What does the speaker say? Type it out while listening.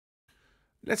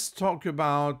Let's talk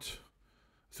about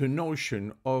the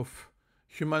notion of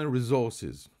human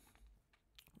resources.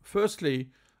 Firstly,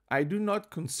 I do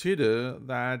not consider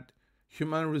that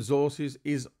human resources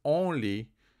is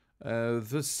only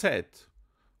the set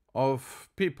of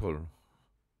people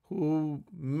who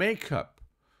make up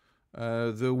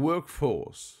the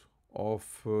workforce of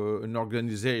an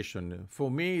organization. For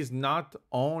me, it's not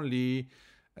only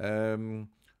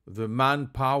the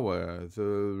manpower, the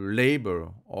labor,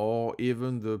 or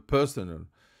even the personnel.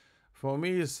 For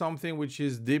me, it's something which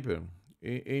is deeper.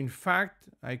 In fact,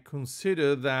 I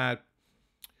consider that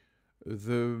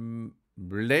the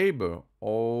labor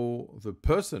or the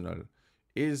personnel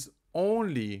is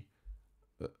only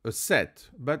a set,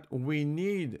 but we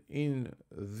need in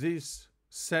this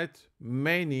set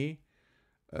many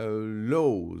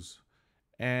laws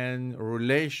and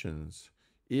relations,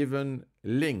 even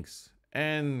links.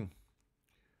 And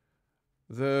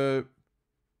the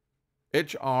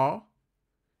HR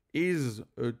is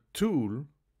a tool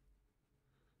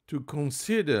to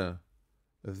consider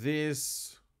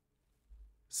this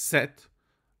set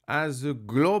as a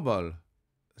global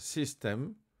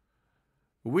system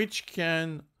which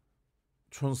can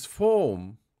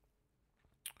transform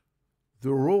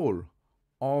the role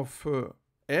of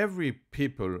every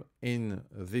people in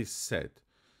this set.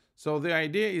 So the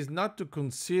idea is not to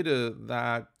consider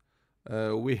that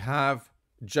we have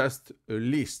just a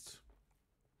list.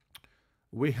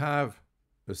 We have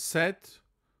a set,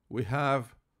 we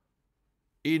have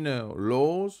inner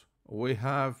laws, we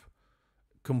have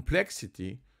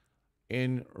complexity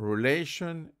in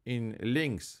relation, in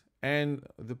links. And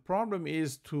the problem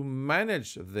is to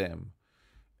manage them,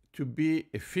 to be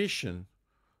efficient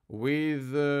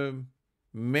with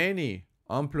many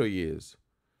employees.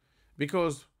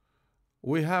 Because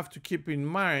we have to keep in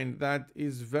mind that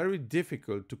it's very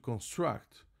difficult to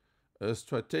construct a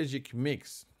strategic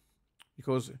mix,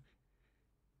 because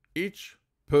each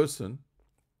person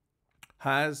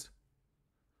has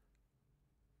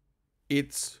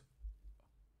its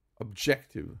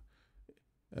objective,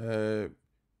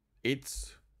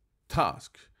 its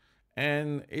task,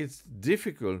 and it's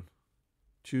difficult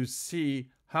to see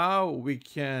how we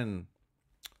can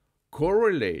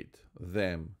correlate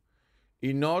them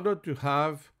in order to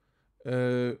have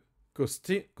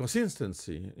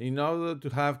consistency, in order to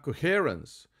have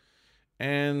coherence.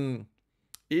 And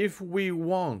if we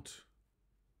want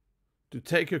to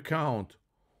take account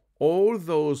all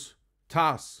those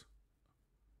tasks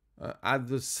at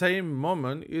the same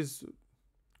moment, is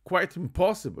quite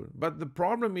impossible. But the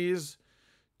problem is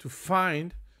to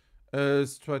find a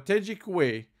strategic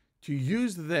way to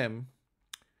use them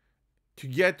to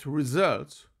get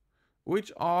results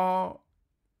which are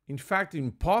in fact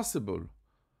impossible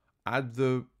at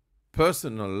the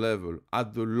personal level,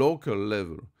 at the local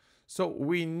level. So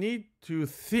we need to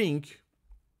think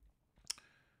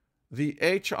the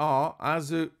HR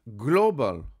as a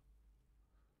global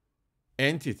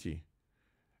entity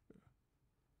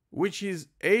which is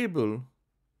able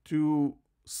to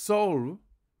solve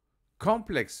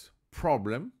complex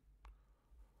problems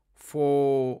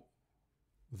for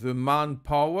the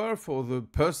manpower, for the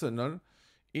personnel,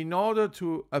 in order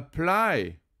to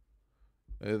apply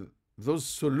those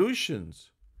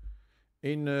solutions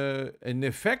in an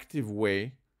effective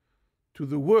way to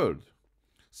the world.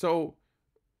 So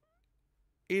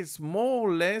it's more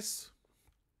or less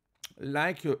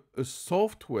like a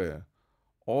software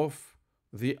of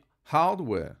the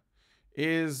hardware,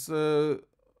 is the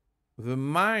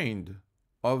mind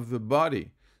of the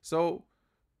body. So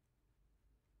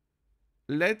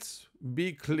let's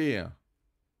be clear.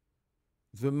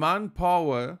 The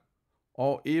manpower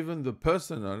or even the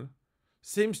personnel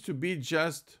seems to be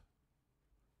just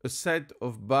a set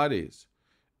of bodies.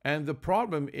 And the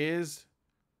problem is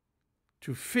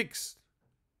to fix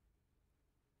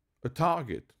a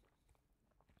target,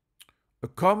 a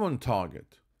common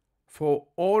target for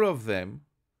all of them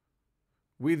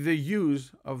with the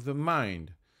use of the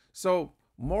mind. So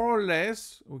more or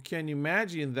less, we can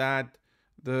imagine that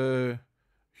the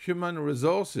human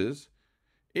resources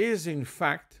is in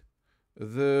fact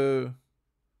the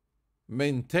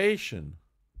maintain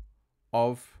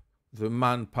of the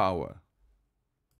manpower.